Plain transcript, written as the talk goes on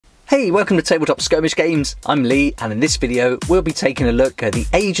Hey, welcome to Tabletop Skirmish Games. I'm Lee, and in this video we'll be taking a look at the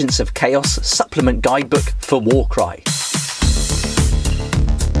Agents of Chaos supplement guidebook for Warcry.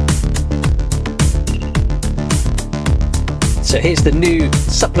 So here's the new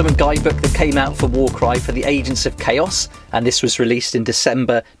supplement guidebook that came out for Warcry for the Agents of Chaos, and this was released in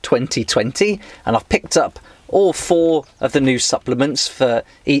December 2020, and I've picked up all 4 of the new supplements for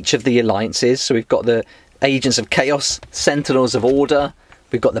each of the alliances. So we've got the Agents of Chaos, Sentinels of Order,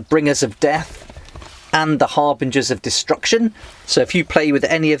 we've got the Bringers of Death and the Harbingers of Destruction. So if you play with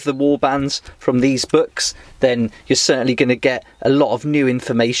any of the warbands from these books, then you're certainly going to get a lot of new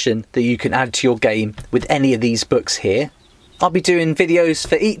information that you can add to your game with any of these books here. I'll be doing videos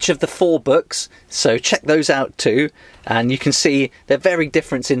for each of the 4 books, so check those out too. And you can see they're very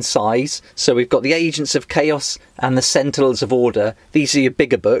different in size. So we've got the Agents of Chaos and the Sentinels of Order. These are your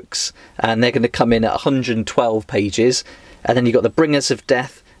bigger books, and they're going to come in at 112 pages. And then you've got the Bringers of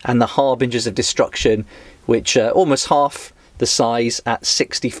Death and the Harbingers of Destruction, which are almost half the size at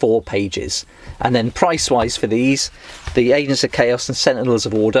 64 pages. And then price-wise for these, the Agents of Chaos and Sentinels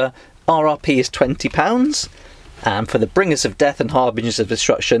of Order, RRP is £20. And for the Bringers of Death and Harbingers of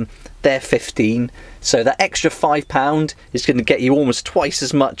Destruction, they're £15. So that extra £5 is going to get you almost twice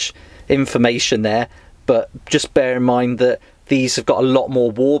as much information there. But just bear in mind that these have got a lot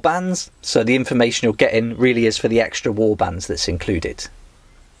more warbands, so the information you're getting really is for the extra warbands that's included.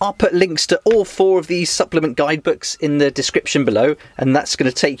 I'll put links to all 4 of these supplement guidebooks in the description below, and that's going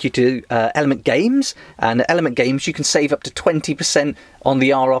to take you to Element Games. And at Element Games you can save up to 20% on the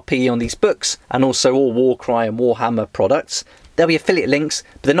RRP on these books, and also all Warcry and Warhammer products. There'll be affiliate links,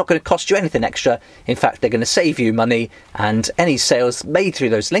 but they're not going to cost you anything extra. In fact, they're going to save you money, and any sales made through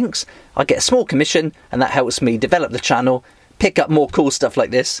those links, I get a small commission, and that helps me develop the channel, pick up more cool stuff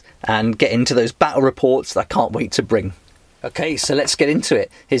like this, and get into those battle reports that I can't wait to bring. Okay, so let's get into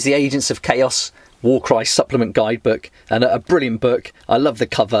it. Here's the Agents of Chaos Warcry supplement guidebook, and a brilliant book. I love the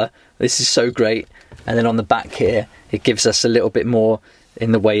cover. This is so great. And then on the back here, it gives us a little bit more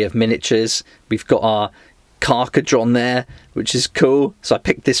in the way of miniatures. We've got our Carcadron there, which is cool. So I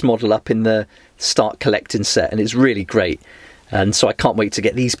picked this model up in the Start Collecting set, and it's really great. And so I can't wait to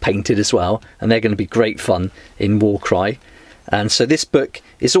get these painted as well, and they're going to be great fun in Warcry. And so this book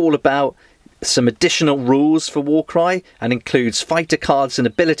is all about some additional rules for Warcry, and includes fighter cards and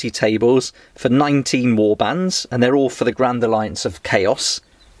ability tables for 19 warbands, and they're all for the Grand Alliance of Chaos.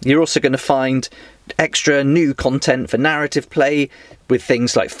 You're also going to find extra new content for narrative play with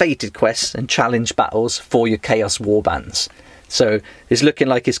things like fated quests and challenge battles for your Chaos warbands. So it's looking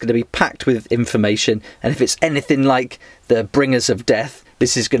like it's going to be packed with information, and if it's anything like the Bringers of Death,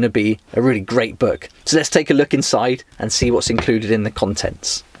 this is going to be a really great book. So let's take a look inside and see what's included in the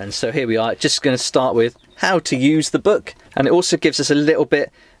contents. And so here we are, just going to start with how to use the book. And it also gives us a little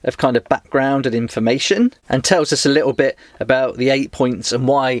bit of kind of background and information, and tells us a little bit about the 8 points and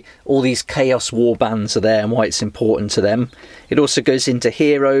why all these Chaos warbands are there and why it's important to them. It also goes into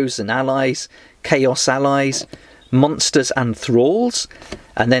heroes and allies, Chaos allies, monsters and thralls,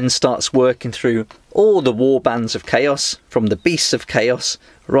 and then starts working through all the warbands of Chaos, from the Beasts of Chaos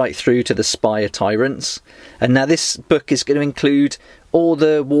right through to the Spire Tyrants. And now this book is going to include all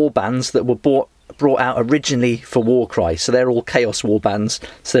the warbands that were brought out originally for Warcry. So they're all Chaos warbands,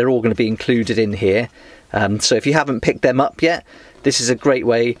 so they're all going to be included in here. So if you haven't picked them up yet, this is a great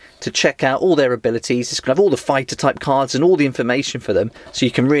way to check out all their abilities. It's going to have all the fighter type cards and all the information for them, so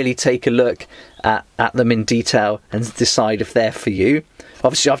you can really take a look at them in detail and decide if they're for you.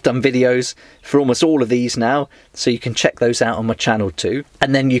 Obviously I've done videos for almost all of these now, so you can check those out on my channel too.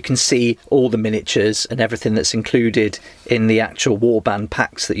 And then you can see all the miniatures and everything that's included in the actual warband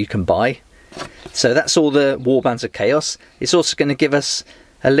packs that you can buy. So that's all the warbands of Chaos. It's also going to give us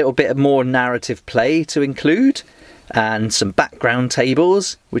a little bit of more narrative play to include, and some background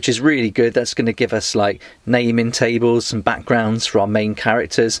tables, which is really good. That's going to give us like naming tables, some backgrounds for our main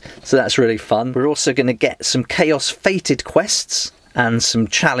characters, so that's really fun. We're also going to get some Chaos fated quests and some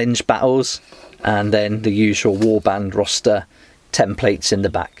challenge battles, and then the usual warband roster templates in the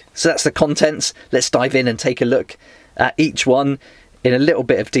back. So that's the contents. Let's dive in and take a look at each one in a little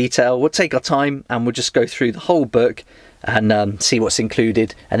bit of detail. We'll take our time and we'll just go through the whole book and see what's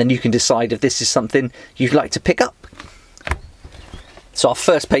included, and then you can decide if this is something you'd like to pick up. So our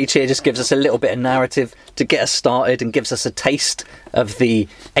first page here just gives us a little bit of narrative to get us started, and gives us a taste of the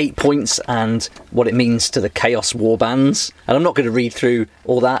 8 points and what it means to the Chaos warbands. And I'm not going to read through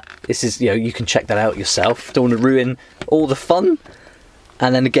all that. This is, you can check that out yourself. Don't want to ruin all the fun.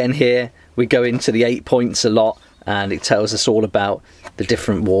 And then again here we go into the 8 points a lot, and it tells us all about the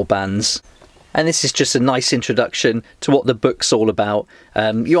different warbands. And this is just a nice introduction to what the book's all about.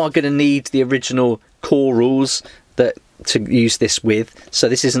 You are going to need the original core rules to use this with, so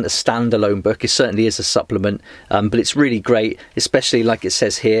this isn't a standalone book. It certainly is a supplement, but it's really great, especially like it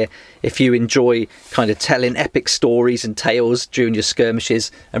says here, if you enjoy kind of telling epic stories and tales during your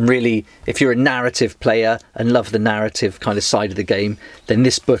skirmishes, and really if you're a narrative player and love the narrative kind of side of the game, then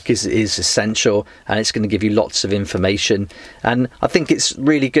this book is essential, and it's going to give you lots of information. And I think it's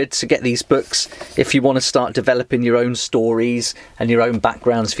really good to get these books if you want to start developing your own stories and your own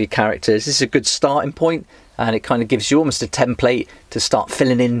backgrounds for your characters. This is a good starting point, and it kind of gives you almost a template to start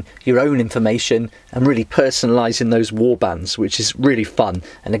filling in your own information and really personalising those warbands, which is really fun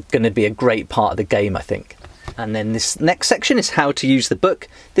and are going to be a great part of the game, I think. And then this next section is how to use the book.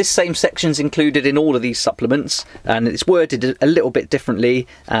 This same section is included in all of these supplements, and it's worded a little bit differently,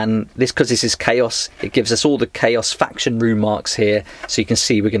 and because this is Chaos, it gives us all the Chaos faction rune marks here, so you can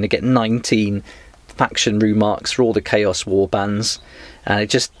see we're going to get 19 faction rune marks for all the Chaos warbands. And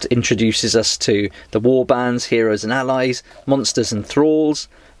it just introduces us to the warbands, heroes and allies, monsters and thralls,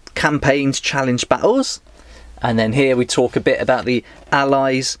 campaigns, challenge battles. And then here we talk a bit about the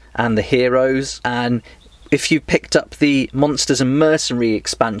allies and the heroes. And if you picked up the Monsters and Mercenary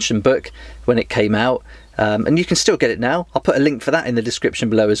expansion book when it came out, and you can still get it now, I'll put a link for that in the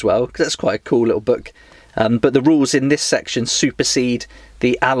description below as well, because that's quite a cool little book. But the rules in this section supersede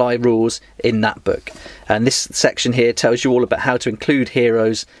the ally rules in that book. And this section here tells you all about how to include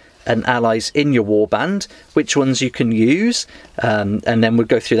heroes and allies in your warband, which ones you can use, and then we'll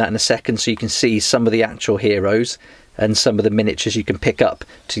go through that in a second, so you can see some of the actual heroes and some of the miniatures you can pick up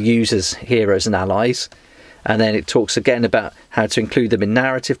to use as heroes and allies. And then it talks again about how to include them in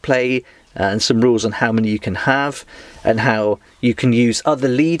narrative play, and some rules on how many you can have, and how you can use other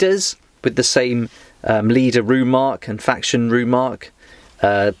leaders with the same leader rune mark and faction rune mark,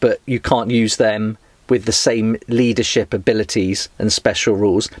 but you can't use them with the same leadership abilities and special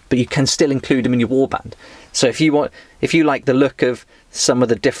rules, but you can still include them in your warband. So if you like the look of some of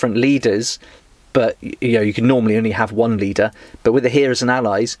the different leaders, but you can normally only have one leader, but with the heroes and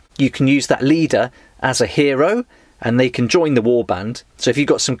allies, you can use that leader as a hero, and they can join the warband. So if you've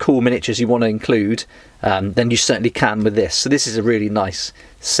got some cool miniatures you want to include, then you certainly can with this. So this is a really nice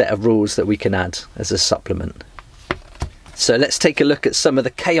set of rules that we can add as a supplement. So let's take a look at some of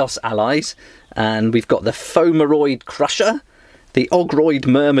the Chaos allies, and we've got the Fomeroid Crusher, the Ogroid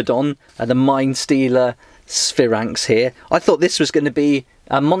Myrmidon, and the Mind Stealer Sphinx here. I thought this was going to be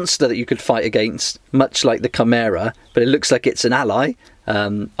a monster that you could fight against, much like the Chimera, but it looks like it's an ally.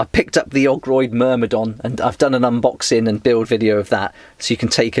 I picked up the Ogroid Myrmidon, and I've done an unboxing and build video of that, so you can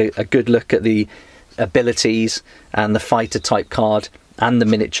take a good look at the abilities and the fighter type card and the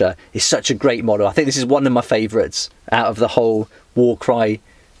miniature. It's such a great model. I think this is one of my favourites out of the whole Warcry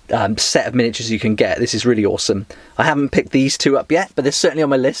set of miniatures you can get. This is really awesome. I haven't picked these two up yet, but they're certainly on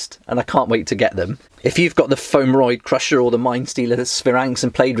my list, and I can't wait to get them. If you've got the Fomeroid Crusher or the Mind Stealer Sphinx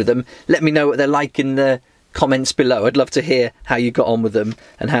and played with them, let me know what they're like in the comments below. I'd love to hear how you got on with them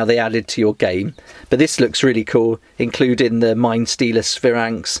and how they added to your game. But this looks really cool, including the Mind Stealer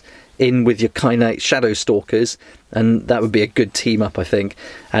Sphinx in with your Kynite Shadow Stalkers, and that would be a good team up, I think.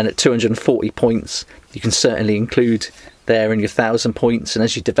 And at 240 points, you can certainly include there in your 1,000 points, and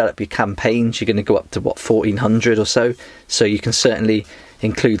as you develop your campaigns, you're going to go up to what, 1,400 or so. So you can certainly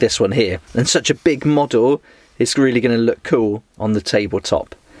include this one here. And such a big model, it's really going to look cool on the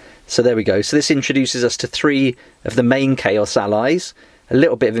tabletop. So there we go. So this introduces us to 3 of the main Chaos allies, a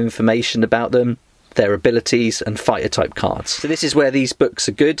little bit of information about them, their abilities and fighter type cards. So this is where these books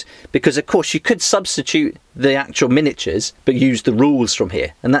are good, because of course you could substitute the actual miniatures but use the rules from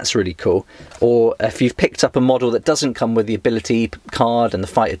here, and that's really cool. Or if you've picked up a model that doesn't come with the ability card and the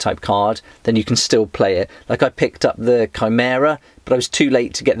fighter type card, then you can still play it. Like I picked up the Chimera, but I was too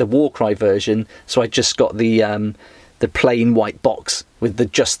late to get the Warcry version, so I just got the plain white box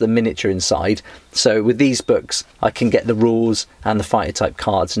with just the miniature inside. So with these books I can get the rules and the fighter type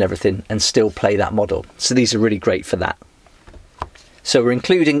cards and everything and still play that model. So these are really great for that. So we're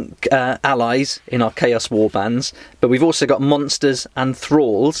including allies in our Chaos warbands, but we've also got monsters and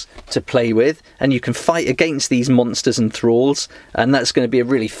thralls to play with, and you can fight against these monsters and thralls, and that's going to be a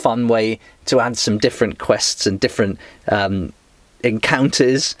really fun way to add some different quests and different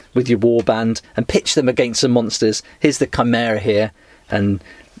encounters with your warband and pitch them against some monsters. Here's the Chimera here, and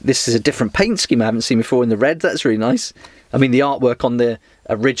this is a different paint scheme I haven't seen before in the red. That's really nice. I mean, the artwork on the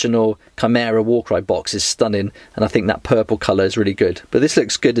original Chimera Warcry box is stunning, and I think that purple colour is really good. But this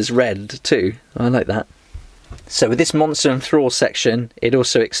looks good as red too. I like that. So with this Monster and Thrall section, it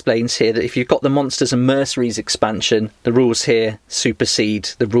also explains here that if you've got the Monsters and Mercenaries expansion, the rules here supersede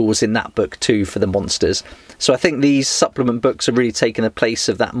the rules in that book too for the monsters. So I think these supplement books are really taking the place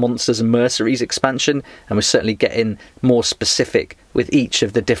of that Monsters and Mercenaries expansion, and we're certainly getting more specific with each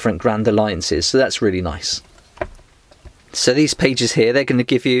of the different Grand Alliances, so that's really nice. So these pages here, they're going to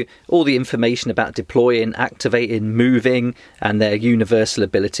give you all the information about deploying, activating, moving, and their universal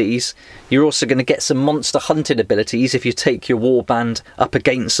abilities. You're also going to get some monster hunting abilities if you take your warband up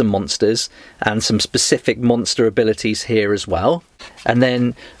against some monsters, and some specific monster abilities here as well. And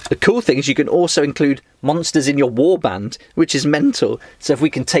then the cool thing is you can also include monsters in your warband, which is mental. So if we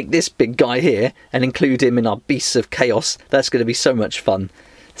can take this big guy here and include him in our Beasts of Chaos, that's going to be so much fun.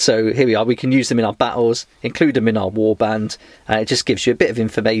 So here we are, we can use them in our battles, include them in our warband, and it just gives you a bit of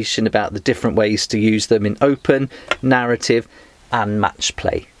information about the different ways to use them in open, narrative and match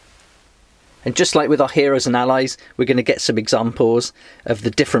play. And just like with our heroes and allies, we're going to get some examples of the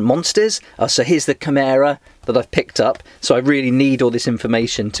different monsters. So here's the Chimera that I've picked up. So I really need all this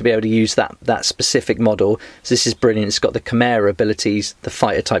information to be able to use that specific model. So this is brilliant. It's got the Chimera abilities, the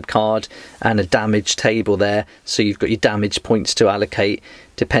fighter type card, and a damage table there. So you've got your damage points to allocate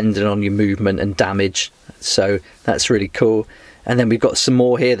depending on your movement and damage. So that's really cool. And then we've got some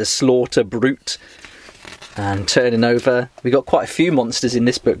more here, the Slaughter Brute. And turning over, we got quite a few monsters in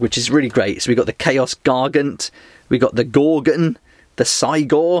this book, which is really great. So we got the Chaos Gargant, we got the Gorgon, the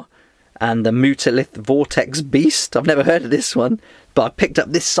Cygor, and the Mutalith Vortex Beast. I've never heard of this one, but I picked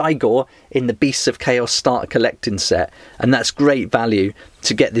up this Cygor in the Beasts of Chaos starter collecting set, and that's great value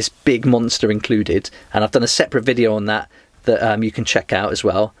to get this big monster included. And I've done a separate video on that you can check out as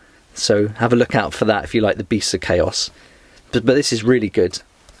well. So have a look out for that if you like the Beasts of Chaos. But this is really good.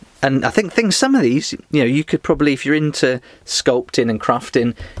 And I think some of these, you could probably, if you're into sculpting and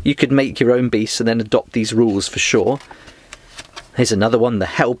crafting, you could make your own beasts and then adopt these rules for sure. Here's another one, the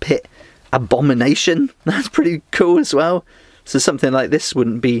Hell Pit Abomination. That's pretty cool as well. So something like this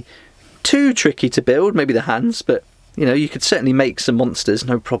wouldn't be too tricky to build, maybe the hands, but you could certainly make some monsters,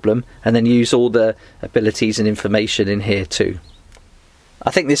 no problem, and then use all the abilities and information in here too. I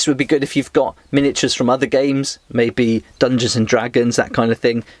think this would be good if you've got miniatures from other games, maybe Dungeons and Dragons, that kind of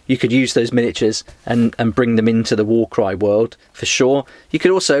thing. You could use those miniatures and bring them into the Warcry world for sure. You could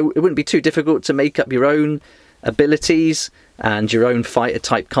also, it wouldn't be too difficult to make up your own abilities and your own fighter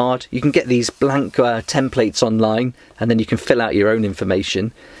type card. You can get these blank templates online, and then you can fill out your own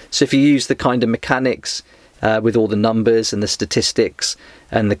information. So if you use the kind of mechanics with all the numbers and the statistics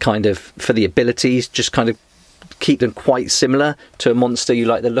and the kind of, for the abilities, just kind of keep them quite similar to a monster you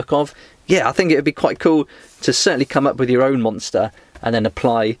like the look of. Yeah, I think it would be quite cool to certainly come up with your own monster and then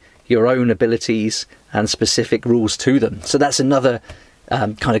apply your own abilities and specific rules to them. So that's another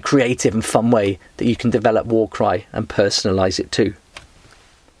kind of creative and fun way that you can develop Warcry and personalise it too.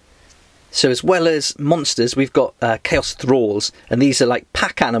 So as well as monsters, we've got Chaos Thralls, and these are like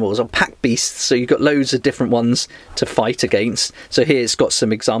pack animals or pack beasts, so you've got loads of different ones to fight against. So here it's got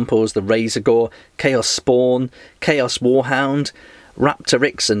some examples, the Razorgore, Chaos Spawn, Chaos Warhound,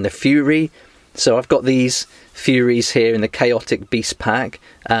 Raptorix and the Fury. So I've got these Furies here in the Chaotic Beast pack,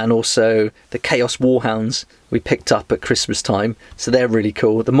 and also the Chaos Warhounds we picked up at Christmas time. So they're really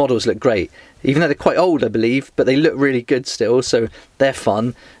cool. The models look great, even though they're quite old I believe, but they look really good still, so they're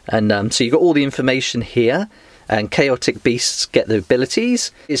fun. And so you've got all the information here, and Chaotic Beasts get the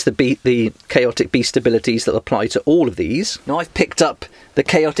abilities. It's the Chaotic Beast abilities that apply to all of these. Now I've picked up the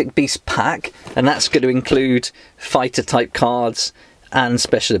Chaotic Beast pack, and that's going to include fighter type cards and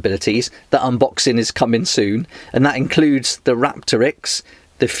special abilities. That unboxing is coming soon, and that includes the Raptorix,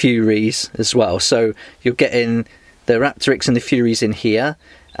 the Furies as well. So you're getting the Raptorix and the Furies in here,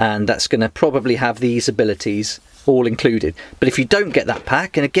 and that's going to probably have these abilities all included. But if you don't get that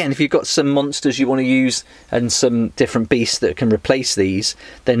pack, and again if you've got some monsters you want to use and some different beasts that can replace these,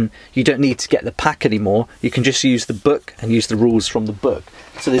 then you don't need to get the pack anymore. You can just use the book and use the rules from the book.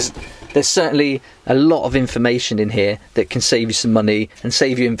 So there's certainly a lot of information in here that can save you some money and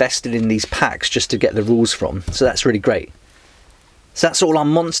save you invested in these packs just to get the rules from. So that's really great. So that's all our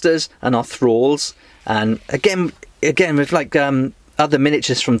monsters and our thralls. And again with like other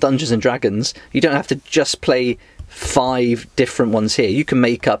miniatures from Dungeons and Dragons, you don't have to just play 5 different ones here. You can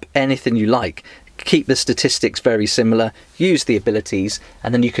make up anything you like. Keep the statistics very similar, use the abilities,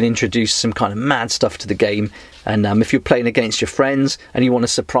 and then you can introduce some kind of mad stuff to the game. And if you're playing against your friends and you want to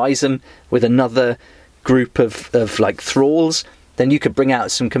surprise them with another group of like thralls, then you could bring out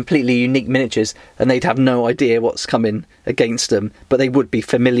some completely unique miniatures and they'd have no idea what's coming against them, but they would be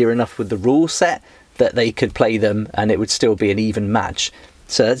familiar enough with the rule set that they could play them and it would still be an even match.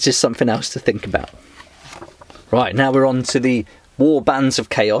 So that's just something else to think about. Right, now we're on to the War Bands of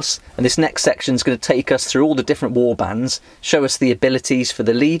Chaos, and this next section is going to take us through all the different war bands, show us the abilities for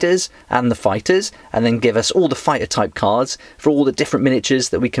the leaders and the fighters, and then give us all the fighter type cards for all the different miniatures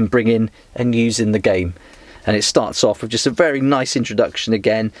that we can bring in and use in the game. And it starts off with just a very nice introduction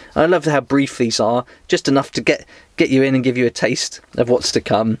again. I love how brief these are, just enough to get you in and give you a taste of what's to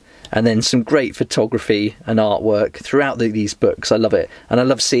come. And then some great photography and artwork throughout these books. I love it. And I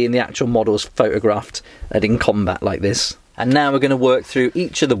love seeing the actual models photographed and in combat like this. And now we're going to work through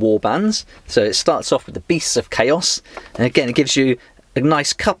each of the war bands. So it starts off with the Beasts of Chaos. And again, it gives you a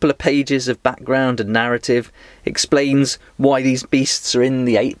nice couple of pages of background and narrative. Explains why these beasts are in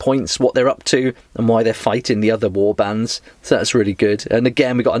the 8 points, what they're up to, and why they're fighting the other war bands. So that's really good. And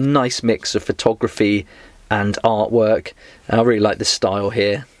again, we've got a nice mix of photography and artwork. I really like the style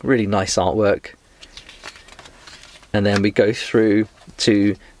here, really nice artwork. And then we go through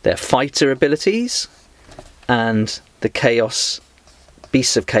to their fighter abilities and the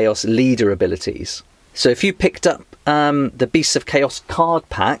Beasts of Chaos leader abilities. So if you picked up the Beasts of Chaos card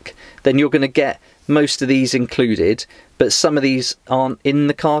pack, then you're going to get most of these included, but some of these aren't in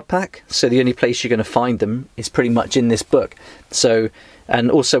the card pack, so the only place you're going to find them is pretty much in this book. So,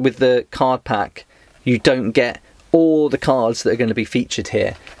 and also with the card pack, you don't get all the cards that are going to be featured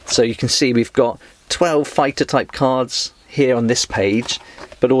here. So you can see we've got 12 fighter type cards here on this page,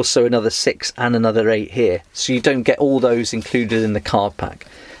 but also another 6 and another 8 here. So you don't get all those included in the card pack.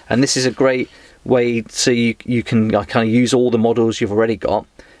 And this is a great way so you can kind of use all the models you've already got.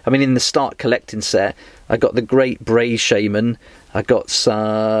 I mean, in the start collecting set, I got the Great Bray Shaman, I got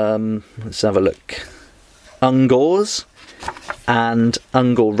some, let's have a look, Ungors, and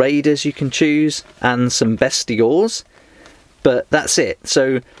Ungor Raiders you can choose, and some Bestiors, but that's it.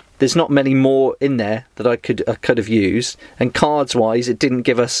 So there's not many more in there that I could have used, and cards wise it didn't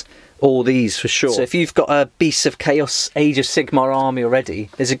give us all these for sure. So if you've got a Beasts of Chaos Age of Sigmar army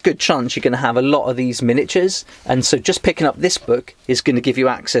already, there's a good chance you're going to have a lot of these miniatures, and so just picking up this book is going to give you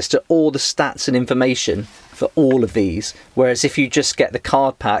access to all the stats and information for all of these, whereas if you just get the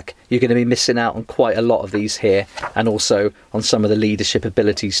card pack, you're going to be missing out on quite a lot of these here, and also on some of the leadership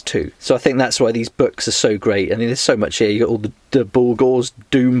abilities too. So I think that's why these books are so great. I mean, there's so much here. You got all the Bulgors,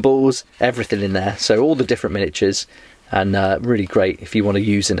 Doom Bulls, everything in there, so all the different miniatures, and really great if you want to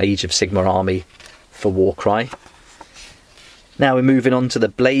use an Age of Sigmar army for Warcry. Now we're moving on to the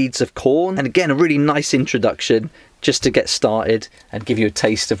Blades of Khorne, and again a really nice introduction just to get started and give you a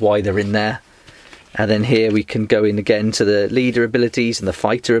taste of why they're in there. And then here we can go in again to the leader abilities and the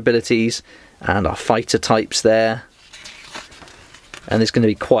fighter abilities and our fighter types there. And there's going to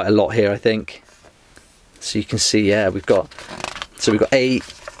be quite a lot here, I think. So you can see, yeah, we've got 8,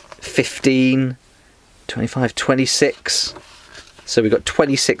 15, 25, 26. So we've got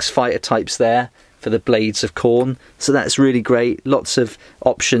 26 fighter types there for the Blades of Khorne. So that's really great. Lots of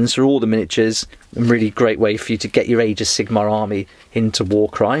options for all the miniatures, and really great way for you to get your Age of Sigmar army into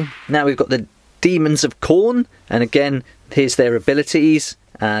Warcry. Now we've got the Demons of Khorne, and again here's their abilities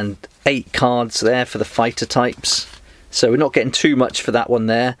and 8 cards there for the fighter types. So we're not getting too much for that one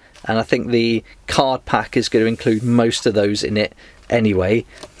there, and I think the card pack is going to include most of those in it anyway.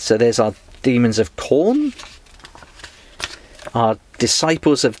 So there's our Demons of Khorne, our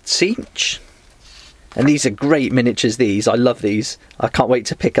Disciples of Tzeentch, and these are great miniatures. These, I love these. I can't wait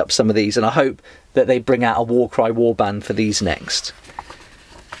to pick up some of these, and I hope that they bring out a Warcry warband for these next.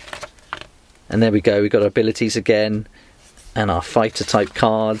 And there we go, we've got our abilities again and our fighter type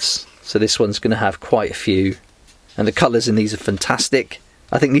cards. So this one's going to have quite a few, and the colours in these are fantastic.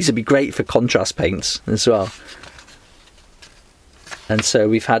 I think these would be great for contrast paints as well. And so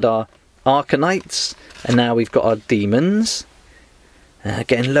we've had our Arcanites, and now we've got our Demons.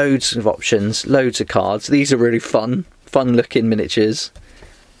 Again, loads of options, loads of cards. These are really fun looking miniatures.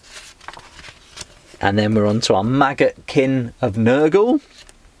 And then we're on to our Maggot Kin of Nurgle,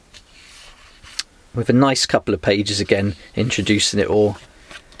 with a nice couple of pages again introducing it all.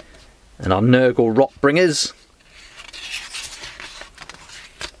 And our Nurgle Rotbringers,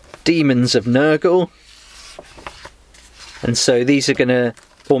 Demons of Nurgle. And so these are going to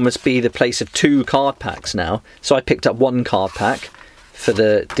almost be the place of 2 card packs now. So I picked up 1 card pack for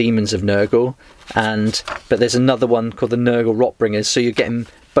the Demons of Nurgle, but there's another one called the Nurgle Rotbringers, so you're getting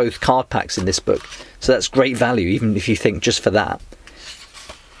both card packs in this book. So that's great value, even if you think just for that.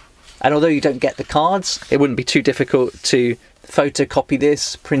 And although you don't get the cards, it wouldn't be too difficult to photocopy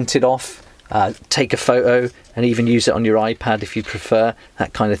this, print it off, take a photo, and even use it on your iPad if you prefer,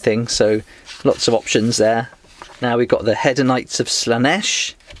 that kind of thing. So lots of options there. Now we've got the Hedonites of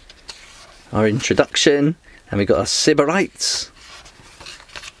Slaanesh, our introduction, and we've got our Sybarites.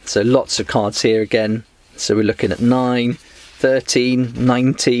 So lots of cards here again. So we're looking at 9, 13,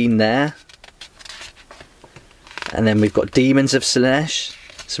 19 there. And then we've got Demons of Slaanesh,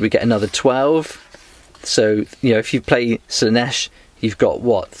 so we get another 12. So, you know, if you play Slaanesh, you've got,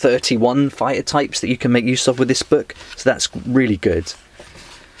 what, 31 fighter types that you can make use of with this book. So that's really good.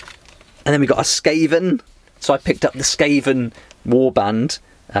 And then we've got a Skaven. So I picked up the Skaven Warband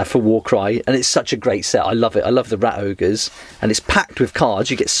for Warcry, and it's such a great set. I love it. I love the Rat Ogres, and it's packed with cards.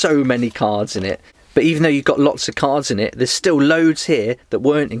 You get so many cards in it. But even though you've got lots of cards in it, there's still loads here that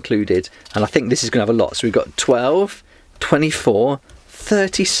weren't included. And I think this is going to have a lot. So we've got 12, 24,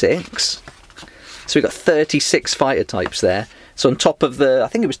 36. So we've got 36 fighter types there. So on top of the, I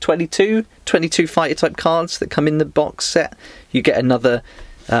think it was 22 fighter type cards that come in the box set, you get another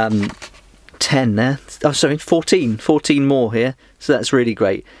 10 there. Oh, sorry, 14 more here. So that's really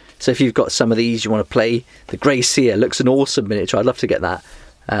great. So if you've got some of these you want to play, the Grey Seer looks an awesome miniature. I'd love to get that.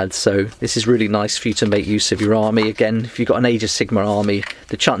 And so this is really nice for you to make use of your army. Again, if you've got an Age of Sigmar army,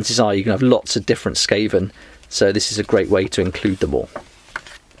 the chances are you can have lots of different Skaven. So this is a great way to include them all.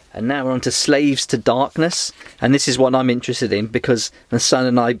 And now we're on to Slaves to Darkness, and this is one I'm interested in because my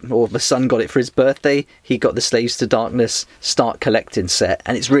son got it for his birthday. He got the Slaves to Darkness Start Collecting set,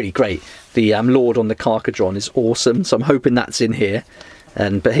 and it's really great. The Lord on the Carcadron is awesome, so I'm hoping that's in here.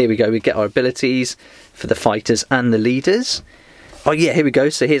 But here we go, we get our abilities for the fighters and the leaders. Oh yeah, here we go.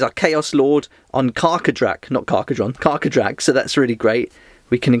 So here's our Chaos Lord on Carcadrak, not Carcadron, Carcadrak. So that's really great.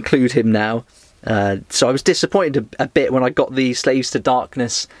 We can include him now. So I was disappointed a bit when I got the Slaves to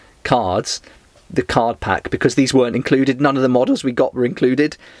Darkness cards, the card pack, because these weren't included. None of the models we got were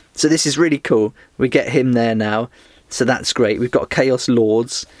included. So this is really cool. We get him there now. So that's great. We've got Chaos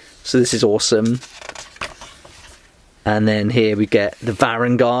Lords. So this is awesome. And then here we get the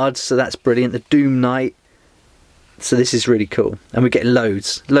Varangard. So that's brilliant. The Doom Knight. So this is really cool. And we get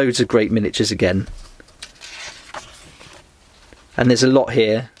loads of great miniatures again. And there's a lot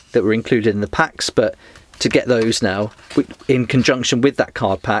here that were included in the packs, but to get those now, in conjunction with that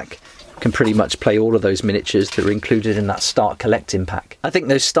card pack, can pretty much play all of those miniatures that were included in that Start Collecting pack. I think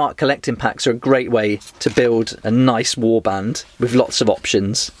those Start Collecting packs are a great way to build a nice warband with lots of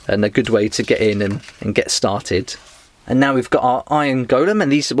options, and a good way to get in and get started. And now we've got our Iron Golem,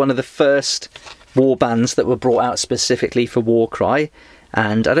 and these are one of the first warbands that were brought out specifically for Warcry,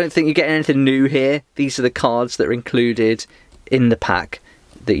 and I don't think you get anything new here. These are the cards that are included in the pack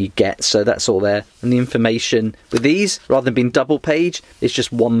that you get, so that's all there. And the information with these, rather than being double page, is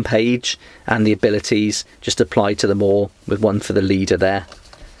just one page, and the abilities just apply to them all, with one for the leader there.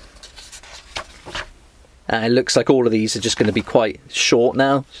 And it looks like all of these are just going to be quite short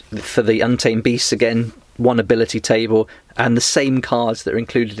now. For the Untamed Beasts, again, one ability table, and the same cards that are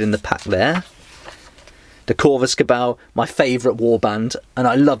included in the pack there. The Corvus Cabal, my favourite warband, and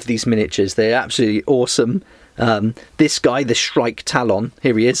I love these miniatures. They're absolutely awesome. This guy, the Shrike Talon,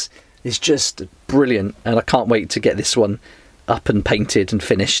 here he is just brilliant, and I can't wait to get this one up and painted and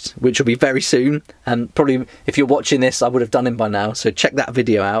finished, which will be very soon. And probably if you're watching this, I would have done him by now, so check that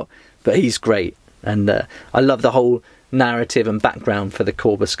video out. But he's great, and I love the whole narrative and background for the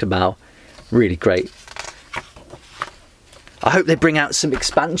Corvus Cabal. Really great. I hope they bring out some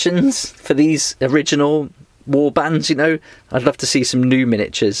expansions for these original warbands, you know. I'd love to see some new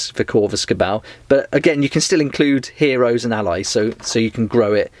miniatures for Corvus Cabal, but again, you can still include heroes and allies, so you can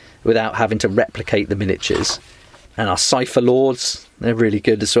grow it without having to replicate the miniatures. And our Cypher Lords, they're really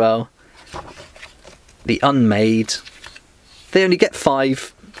good as well. The Unmade, they only get 5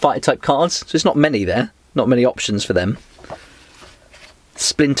 fighter type cards, so there's not many there, not many options for them.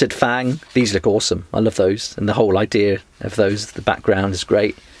 Splintered Fang, these look awesome. I love those, and the whole idea of those, the background is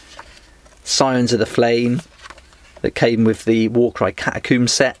great. Scions of the Flame, that came with the Warcry Catacomb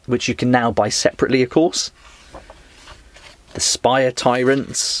set, which you can now buy separately, of course. The Spire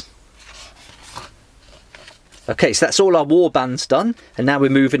Tyrants. Okay, so that's all our warbands done, and now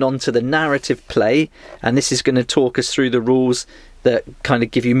we're moving on to the narrative play, and this is going to talk us through the rules that kind of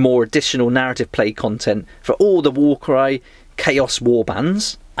give you more additional narrative play content for all the Warcry Chaos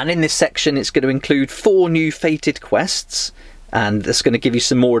warbands. And in this section it's going to include 4 new fated quests, and it's going to give you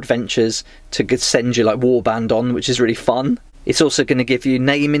some more adventures to send you like warband on, which is really fun. It's also going to give you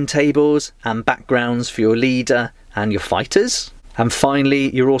naming tables and backgrounds for your leader and your fighters. And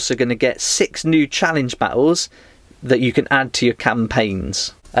finally, you're also going to get 6 new challenge battles that you can add to your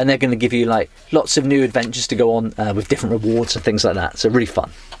campaigns, and they're going to give you like lots of new adventures to go on with different rewards and things like that, so really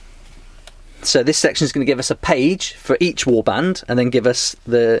fun. So this section is going to give us a page for each warband, and then give us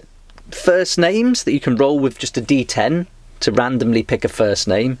the first names that you can roll with just a d10 to randomly pick a first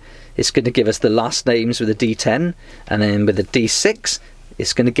name. It's going to give us the last names with a d10, and then with a d6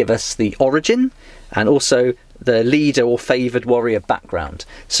 it's going to give us the origin and also the leader or favoured warrior background.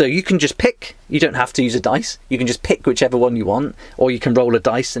 So you can just pick, you don't have to use a dice, you can just pick whichever one you want, or you can roll a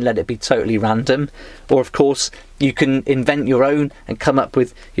dice and let it be totally random. Or of course you can invent your own and come up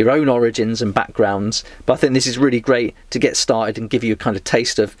with your own origins and backgrounds. But I think this is really great to get started and give you a kind of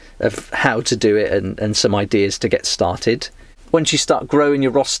taste of how to do it and some ideas to get started. Once you start growing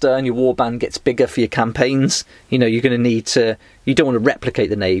your roster and your warband gets bigger for your campaigns, you know, you're going to need to, you don't want to replicate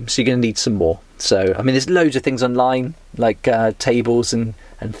the name, so you're going to need some more. So, I mean, there's loads of things online, like tables and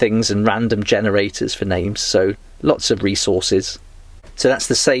things and random generators for names, so lots of resources. So that's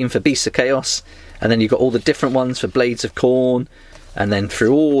the same for Beasts of Chaos, and then you've got all the different ones for Blades of Khorne, and then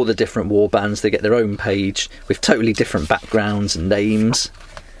through all the different warbands, they get their own page with totally different backgrounds and names.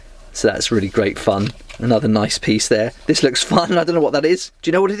 So that's really great fun. Another nice piece there. This looks fun. I don't know what that is. Do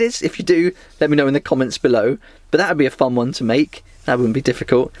you know what it is? If you do, let me know in the comments below. But that would be a fun one to make. That wouldn't be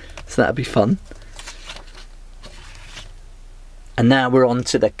difficult. So that would be fun. And now we're on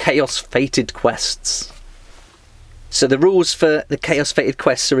to the Chaos Fated quests. So the rules for the Chaos Fated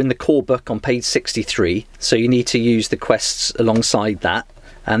quests are in the core book on page 63. So you need to use the quests alongside that.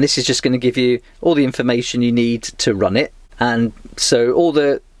 And this is just going to give you all the information you need to run it. And so all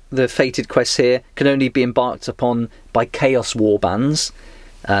the fated quests here can only be embarked upon by Chaos warbands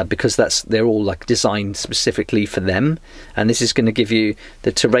because they're all like designed specifically for them. And this is going to give you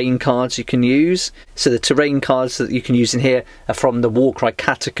the terrain cards you can use. So the terrain cards that you can use in here are from the Warcry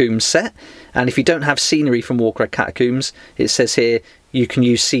Catacombs set, and if you don't have scenery from Warcry Catacombs, it says here you can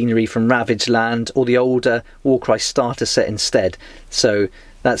use scenery from Ravaged Land or the older Warcry starter set instead. So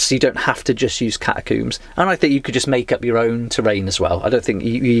you don't have to just use Catacombs, and I think you could just make up your own terrain as well. I don't think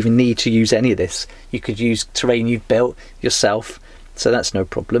you even need to use any of this. You could use terrain you've built yourself, so that's no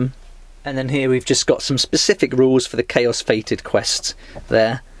problem. And then here we've just got some specific rules for the Chaos Fated quests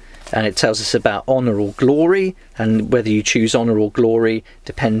there, and it tells us about honour or glory, and whether you choose honour or glory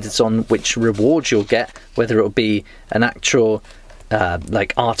depends on which rewards you'll get, whether it'll be an actual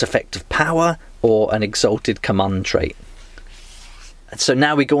like artifact of power or an exalted command trait. So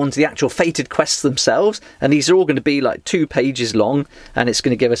now we go on to the actual fated quests themselves, and these are all going to be like 2 pages long, and it's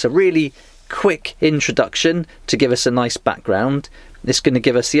going to give us a really quick introduction to give us a nice background. It's going to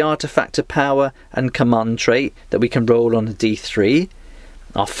give us the artifact of power and command trait that we can roll on a d3,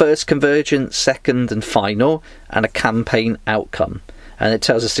 our first convergence, second and final, and a campaign outcome. And it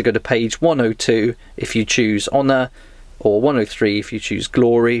tells us to go to page 102 if you choose honour, or 103 if you choose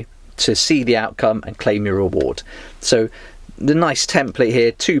glory, to see the outcome and claim your reward. So the nice template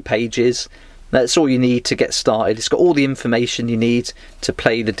here, 2 pages, that's all you need to get started. It's got all the information you need to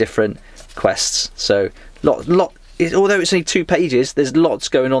play the different quests. So although it's only 2 pages, there's lots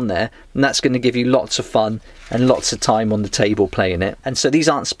going on there, and that's going to give you lots of fun and lots of time on the table playing it. And so these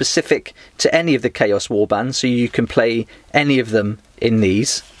aren't specific to any of the Chaos warbands, so you can play any of them in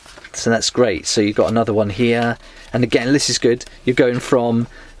these. So that's great. So you've got another one here, and again, this is good. You're going from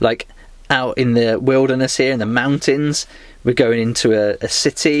like out in the wilderness here in the mountains, we're going into a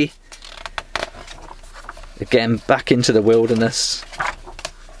city, again back into the wilderness.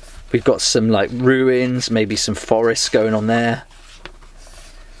 We've got some like ruins, maybe some forests going on there,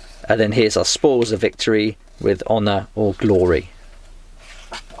 and then here's our spoils of victory with honour or glory.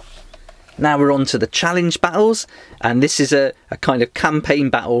 Now we're on to the challenge battles, and this is a kind of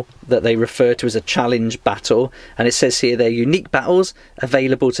campaign battle that they refer to as a challenge battle, and it says here they're unique battles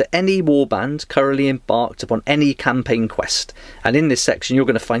available to any warband currently embarked upon any campaign quest. And in this section you're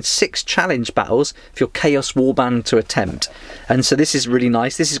going to find 6 challenge battles for your Chaos warband to attempt. And so this is really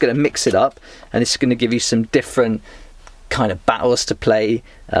nice. This is going to mix it up, and it's going to give you some different kind of battles to play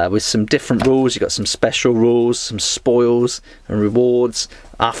with some different rules. You've got some special rules, some spoils and rewards,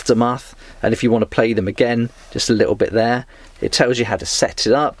 aftermath, and if you want to play them again, just a little bit there. It tells you how to set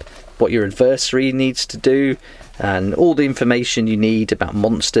it up, what your adversary needs to do, and all the information you need about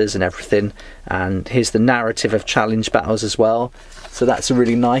monsters and everything. And here's the narrative of challenge battles as well, so that's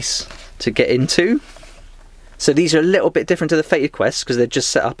really nice to get into. So these are a little bit different to the Fated quests because they're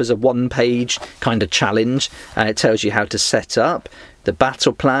just set up as a 1-page kind of challenge, and it tells you how to set up the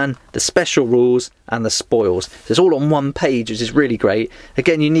battle plan, the special rules and the spoils. So it's all on 1 page, which is really great.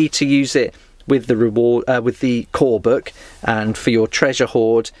 Again, you need to use it with the reward with the core book, and for your treasure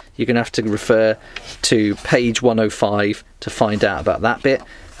hoard you're going to have to refer to page 105 to find out about that bit.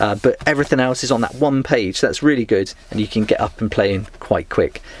 But everything else is on that 1 page, so that's really good, and you can get up and playing quite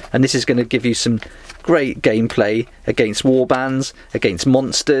quick. And this is going to give you some great gameplay against warbands, against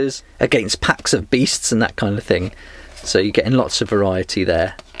monsters, against packs of beasts and that kind of thing. So you're getting lots of variety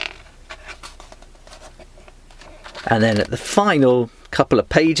there. And then at the final couple of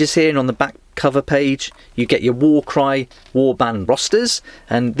pages here, and on the back cover page you get your Warcry warband rosters,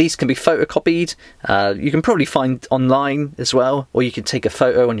 and these can be photocopied. You can probably find online as well, or you can take a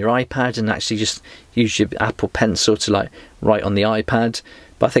photo on your iPad and actually just use your Apple Pencil to like write on the iPad,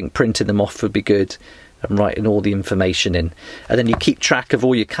 but I think printing them off would be good and writing all the information in. And then you keep track of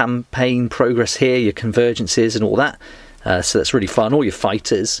all your campaign progress here, your convergences and all that, so that's really fun. All your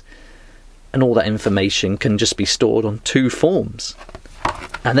fighters and all that information can just be stored on 2 forms.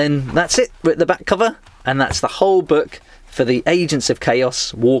 And then that's it with the back cover, and that's the whole book for the Agents of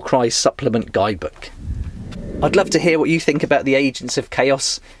Chaos Warcry Supplement Guidebook. I'd love to hear what you think about the Agents of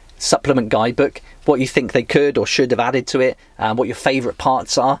Chaos Supplement Guidebook, what you think they could or should have added to it, and what your favourite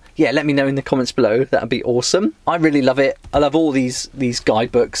parts are. Yeah, let me know in the comments below, that would be awesome. I really love it. I love all these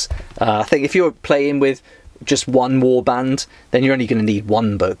guidebooks. I think if you're playing with just one warband, then you're only going to need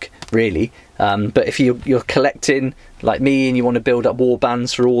one book, really. But if you're collecting like me and you want to build up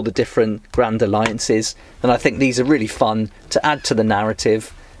warbands for all the different grand alliances, then I think these are really fun to add to the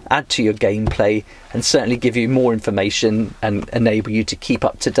narrative, add to your gameplay, and certainly give you more information and enable you to keep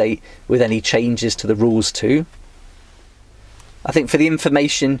up to date with any changes to the rules too. I think for the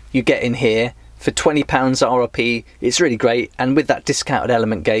information you get in here, for £20 RRP, it's really great, and with that discounted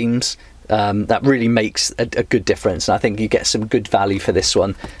element games, that really makes a good difference. And I think you get some good value for this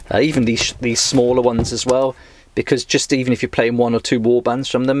one, even these smaller ones as well, because just even if you're playing 1 or 2 warbands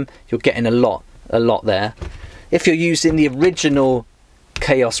from them, you're getting a lot there. If you're using the original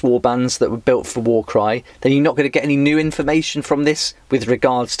Chaos warbands that were built for Warcry, then you're not going to get any new information from this with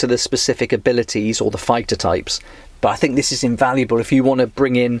regards to the specific abilities or the fighter types. But I think this is invaluable if you want to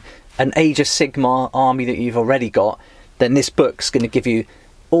bring in an Age of Sigmar army that you've already got. Then this book's going to give you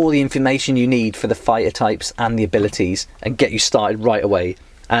all the information you need for the fighter types and the abilities and get you started right away.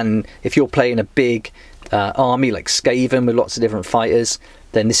 And if you're playing a big army like Skaven with lots of different fighters,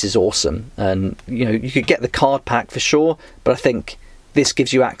 then this is awesome. And you know, you could get the card pack for sure, but I think this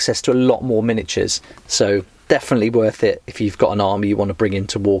gives you access to a lot more miniatures, so definitely worth it if you've got an army you want to bring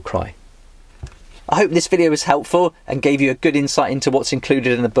into Warcry. I hope this video was helpful and gave you a good insight into what's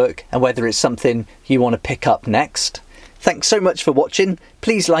included in the book and whether it's something you want to pick up next. Thanks so much for watching.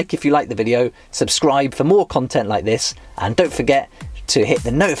 Please like if you like the video, subscribe for more content like this, and don't forget to hit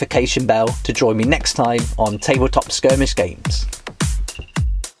the notification bell to join me next time on Tabletop Skirmish Games.